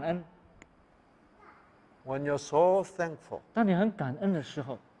就很感恩。 When you're so thankful, 当你很感恩的时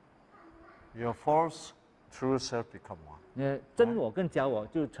候， your false, true self become one. 你的真我跟假我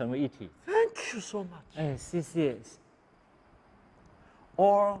就成为一体。 Thank you so much. 哎，谢谢。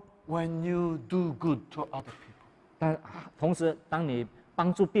 Or when you do good to other people. 但同时，当你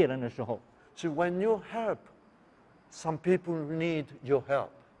帮助别人的时候， See, when you help, some people need your help.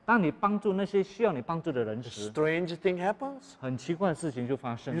 当你帮助那些需要你帮助的人时， Strange thing happens. 很奇怪的事情就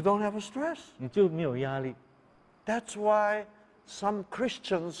发 You 生， don't have a stress. 你就没有压力。 That's why some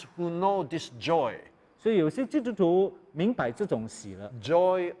Christians who know this joy, 所以有些基督徒明白这种喜乐，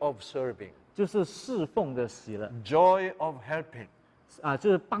 joy of serving, 就是侍奉的喜乐 joy of helping. 啊，就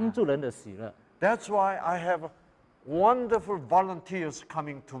是帮助人的喜乐。 That's why I have wonderful volunteers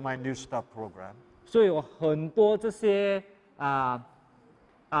coming to my New Start program. 所以有很多这些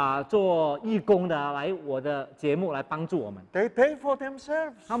做义工的来我的节目来帮助我们， They pay for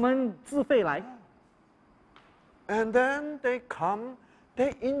themselves. 他们自费来， And then they come,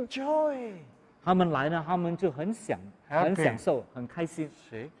 they enjoy. 他们来呢，他们就很享受，很开心。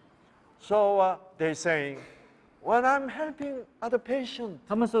 See? So they saying, when I'm helping other patients,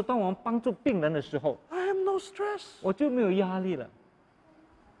 他们说，当我们帮助病人的时候， I have no stress. 我就没有压力了，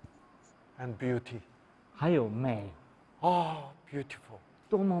 And beauty. 还有美， Oh, beautiful.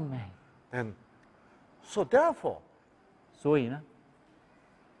 多么美！ And so therefore, 所以呢，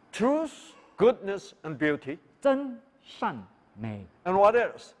 truth, goodness, and beauty. 真善美， And what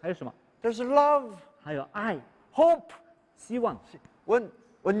else? 还有什么？ There's love, 还有爱、 hope. 希望。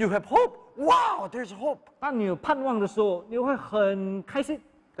 When you have hope, wow, there's hope. 当你有盼望的时候，你会很开心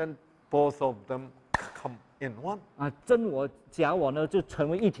Then both of them come in one. 啊！真我假我呢，就成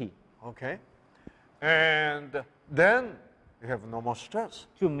为一体， Okay? And then you have no more stress.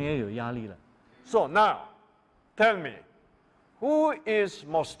 就没有压力了。 So now, tell me, who is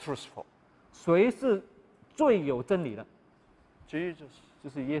most truthful? 谁是最有真理的？ Jesus. 就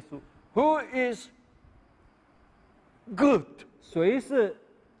是耶稣。 Who is good? 谁是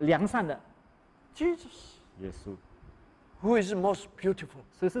良善的？ Jesus. 耶稣。 Who is most beautiful?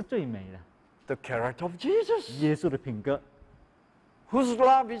 谁是最美的？ The character of Jesus. 耶稣的品格。 Whose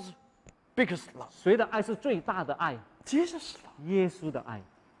love is biggest love? 谁的爱是最大的爱？ Jesus' love. 耶稣的爱。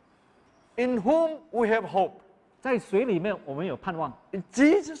 In whom we have hope. 在谁里面我们有盼望？ In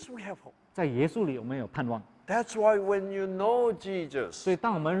Jesus we have hope. 在耶稣里我们有盼望。 That's why when you know Jesus, 所以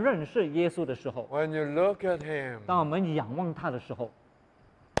当我们认识耶稣的时候， when you look at him, 当我们仰望他的时候，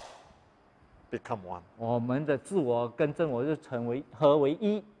 become one. 我们的自我跟真我就成为合为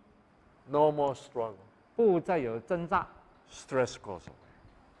一， No more struggle. 不再有挣扎， Stress goes away.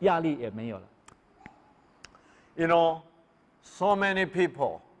 压力也没有了。 You know, so many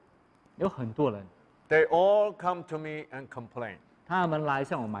people, 有很多人， they all come to me and complain. 他们来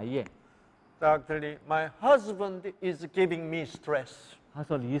向我埋怨， Dr. Lee, my husband is giving me stress. 他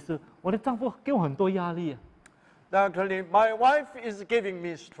说：“李医师，我的丈夫给我很多压力啊！ Dr. Lee, my wife is giving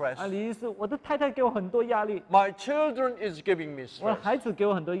me stress. 啊，李医师，我的太太给我很多压力， My children is giving me 我的 stress. 孩子给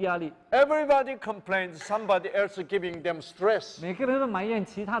我很多压力。 Everybody complains somebody else is giving them stress. 每个人都埋怨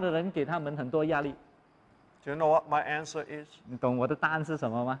其他的人给他们很多压力。 Do you know what my answer is? 你懂我的答案是什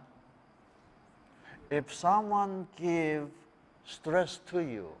么吗？ If someone give stress to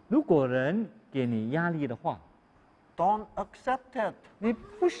you, 如果人给你压力的话， don't accept it. 你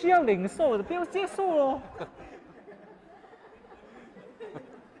不需要领受的，不要接受哦。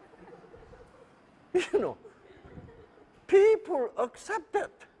 You know, people accept it.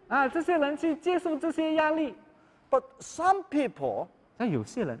 啊，这些人去接受这些压力， But some people, 但有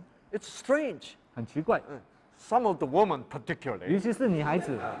些人 it's strange. 很奇怪， Some of the women 尤 particularly, 其是女孩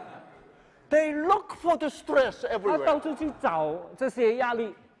子， they look for the stress 她 everywhere. 到处去找这些压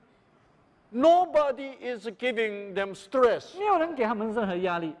力， Nobody is giving them stress. 没有人给他们任何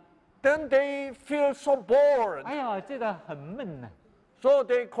压力。 Then they feel so bored. 哎呀，觉得很闷呢， So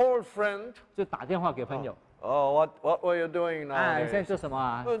they call friend. 就打电话给朋友。 Oh, what were you doing 哎，现在 nowadays? 做什么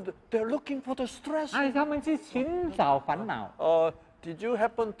啊？ They're looking for the stress. 哎，他们去寻找烦恼。 Did you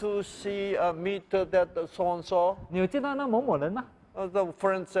happen to see meet that so and so? 你有见到那某某人吗？ The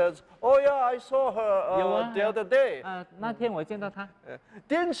friend says, "Oh yeah, I saw her 有啊。 the other day. 那天我见到他，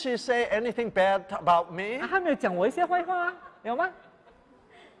 Didn't she say anything bad about me?" 他没有讲我一些坏话啊，有吗？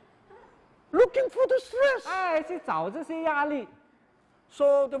 Looking for the stress. 哎，去找这些压力。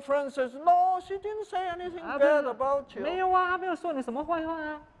 So the friend says, "No, she didn't say anything 啊， bad about 没 you." 有啊，他没有说你什么坏话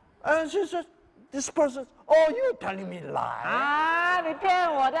啊。 And she says, "This person, oh, you telling me lie." 啊，你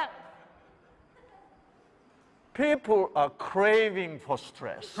骗我的！ People are craving for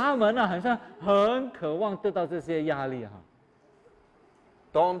stress. 他们呢，好像很渴望得到这些压力哈。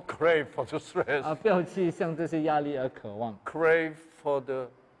 Don't crave for the 啊， stress. 不要去向这些压力而渴望， Crave for the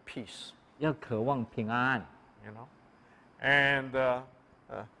peace. 要渴望平安。 You know, and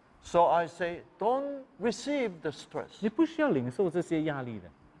so I say, don't receive the stress. 你不需要领受这些压力的。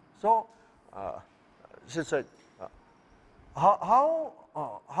 So she said, how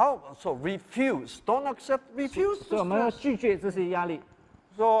so refuse, don't accept, refuse 所以我 the 们要 stress. 拒绝这些压力。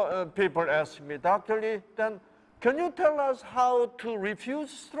 So people ask me, Dr. Lee, then can you tell us how to refuse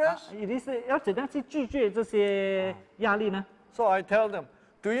stress? 也就是要怎样去拒绝这些压力呢？ So I tell them,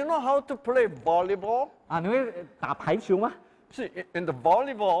 do you know how to play volleyball? 啊，你会打排球吗？ See, in the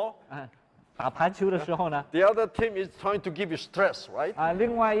volleyball, 啊，打排球的时候呢， the other team is trying to give you stress, right? 啊，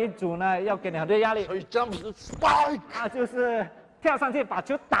另外一组呢要给你很多压力 So you jump, spike. 啊，就是跳上去把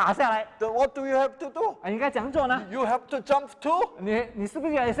球打下来。 Then what do you have to do? 啊，应该怎样做呢？ You have to jump too. 你是不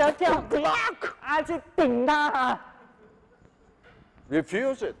是也是要跳 Block. 啊，去顶他啊？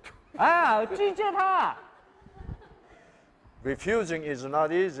 Refuse it. 啊，拒绝他。 Refusing is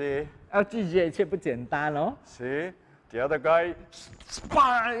not easy. 要拒绝却不简单哦。 See, the other guy,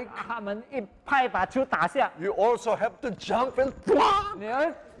 spike. 他们一拍把球打下， You also have to jump and block. 你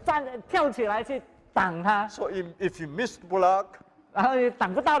要跳起来去挡他， So if you miss block, 然后你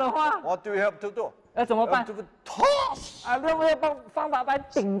挡不到的话， what do you have to do? 要怎么 You 办 have？to toss. 啊，用不用方法把它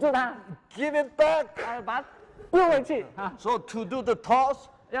顶住它， Give it back. 啊，把它丢回去啊？ So to do the toss,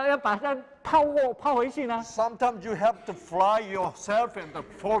 要把它抛回去呢？ Sometimes you have to fly yourself and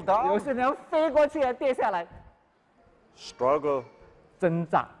fall 有 down. 时你要飞过去啊，跌下来， Struggle, 挣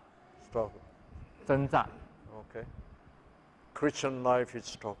扎， struggle. 挣扎。 Okay. Christian life is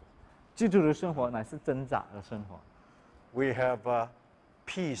struggle. 基督的生活乃是挣扎的生活。 We have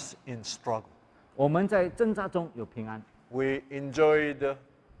peace in struggle. 我们在挣扎中有平安， We enjoy the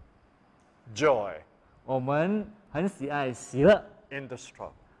joy 我们很喜爱喜乐 in the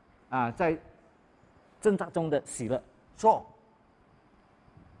struggle. 啊，在挣扎中的喜乐。 So,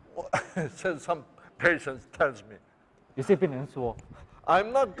 some patients tells me, 有些病人说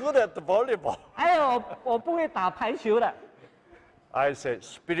I'm not good at the volleyball.：“ 哎呦，我不会打排球的。 I say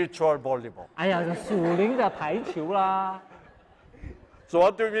spiritual volleyball. ”哎呀，这属灵的排球啦！ So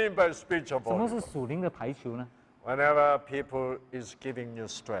what do you mean by spiritual 什么 volleyball? 是属灵的排球呢？ Whenever people is giving you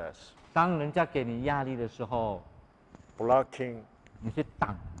stress, 当人家给你压力的时候， blocking, 你去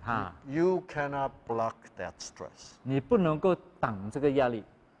挡他， you cannot block that stress. 你不能够挡这个压力，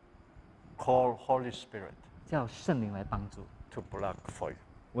 Call Holy Spirit 叫圣灵来帮助， to block for you.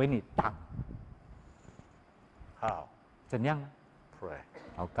 为你挡。 How? 怎样呢？ Pray.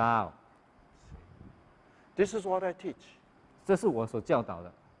 祷告， This is what I teach. 这是我所教导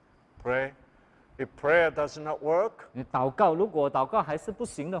的。 Pray. If prayer does not work, 你祷告，如果祷告还是不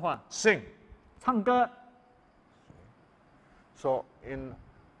行的话， sing. 唱歌。 So in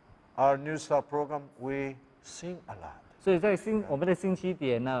our New Star program, we sing a lot. 所以在我们的星期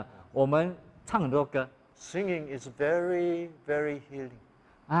点呢，我们唱很多歌 Singing is very, very healing.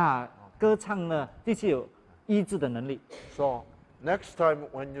 啊，歌唱呢的确有医治的能力。 So next time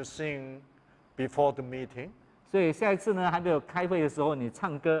when you sing before the meeting, 所以下一次呢，还没有开会的时候，你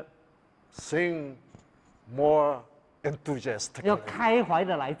唱歌 sing more 要 enthusiastically. 开怀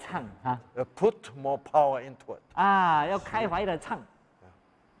的来唱啊 Put more power into it. 啊，要开怀的唱。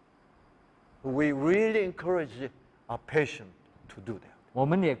 We really encourage our patient to do that. 我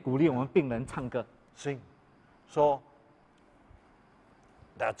们也鼓励我们病人唱歌。 Sing. So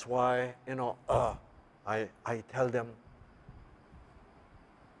that's why, I tell them,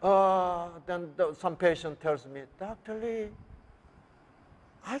 then some patient tells me, Dr. Lee,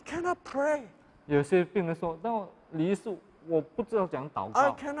 I cannot pray. 有些病人说：“那李医师，我不知道怎样祷 I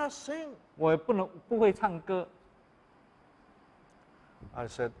告， cannot sing. 我也不会唱歌。 I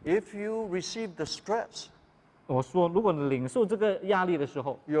said, if you receive the stress, ”我说：“如果你领受这个压力的时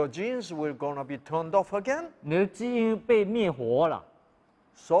候， your genes will gonna be turned off again. 你的基因被灭活了。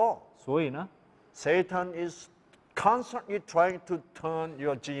 So 所以呢， Satan is constantly trying to turn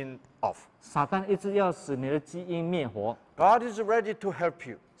your gene off. 撒旦一直要使你的基因灭活。 God is ready to help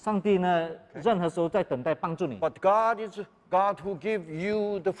you. 上帝呢，任何时候在等待帮助你。 But God is God who gives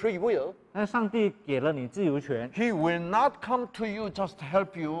you the free will. 那上帝给了你自由权， He will not come to you just to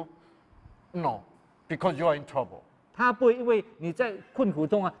help you, no, because you are in trouble. 他不会因为你在困苦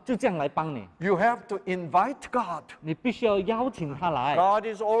中啊，就这样来帮你。 You have to invite God. 你必须要邀请他来， God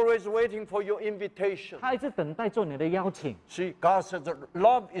is always waiting for your invitation. 他一直等待做你的邀请。 See, God says that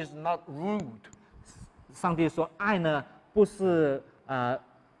love is not rude. 上帝说，爱呢不是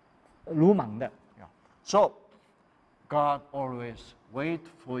鲁莽的， Yeah. So, God always wait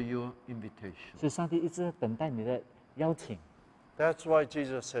for your invitation. 所以上帝一直在等待你的邀请。 That's why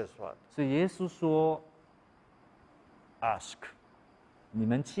Jesus says what? 所以耶稣说， Ask, 你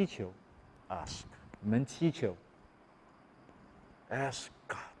们祈求， ask, 你们祈求， ask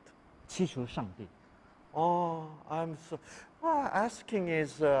God. 祈求上帝。 Oh, I'm so. Well, asking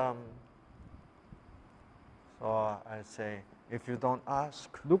is. So I say, if you don't ask,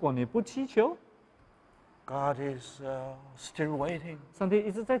 如果你不祈求， God is still waiting. 上帝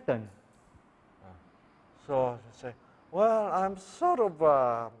一直在等。 So I say, well, I'm sort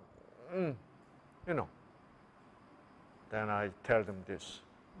of, Then I tell them this: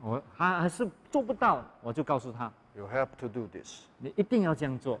 我还是做不到，我就告诉他， you have to do this 你一定要这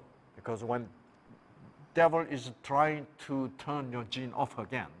样做。 because when devil is trying to turn your gene off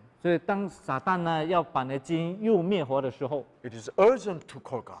again, 所以当撒旦呢要把你的基因又灭活的时候， it is urgent to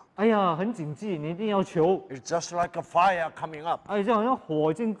call God. 哎呀，很谨记，你一定要求。 It's just like a fire coming up. 哎，就好像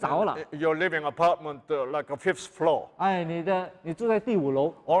火已经着了。 Your living apartment, like a 5th floor. 哎，你住在第5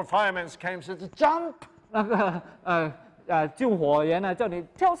楼， All firemen came and said, jump! 那个救火员呢叫你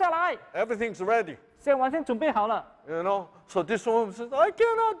跳下来， Everything's ready. 现在完全准备好了。 So this woman says, I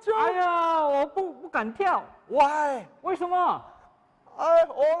cannot 哎 jump. 呀，我不敢跳， Why? 为什么？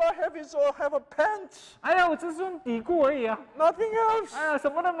 All I have is have a pants, 哎呀，我只是穿底裤而已啊， nothing else. 哎呀，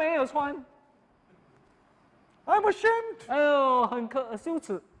什么都没有穿， I'm ashamed. 哎呦，很羞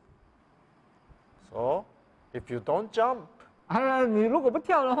耻。 So, if you don't jump, 啊，你如果不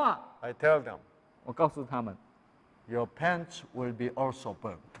跳的话， I tell them, 我告诉他们， your pants will be also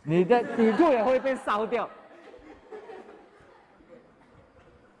burned. 你的底裤也会被烧掉。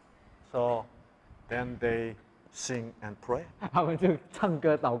 So then they sing and pray. 他们就唱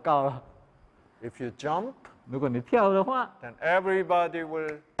歌祷告了。 If you jump, 如果你跳的话， then everybody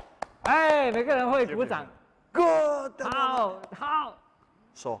will 哎，每个人会 give 鼓 you 掌， good. 好好。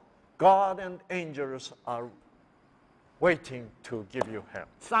 So God and angels are waiting to give you help.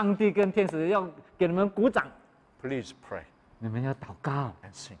 上帝跟天使要给你们鼓掌， Please pray 你们要祷告，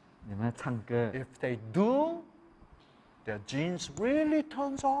 and sing. 你们要唱歌。 If they do, their genes really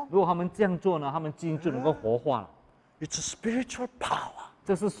turns on. 如果他们这样做呢，他们基因就能够活化了。 It's a spiritual power.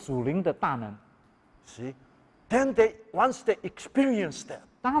 这是属灵的大能。 See? Then they once they experience that,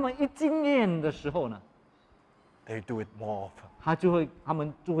 当他们一经验的时候呢， they do it more often. 他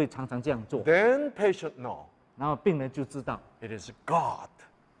们就会常常这样做， Then patient know 然后病人就知道 it is God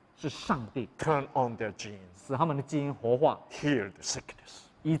是上帝 turn on their genes, 使他们的基因活化， heal the sickness.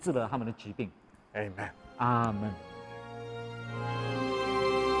 医治了他们的疾病。 Amen. 阿门。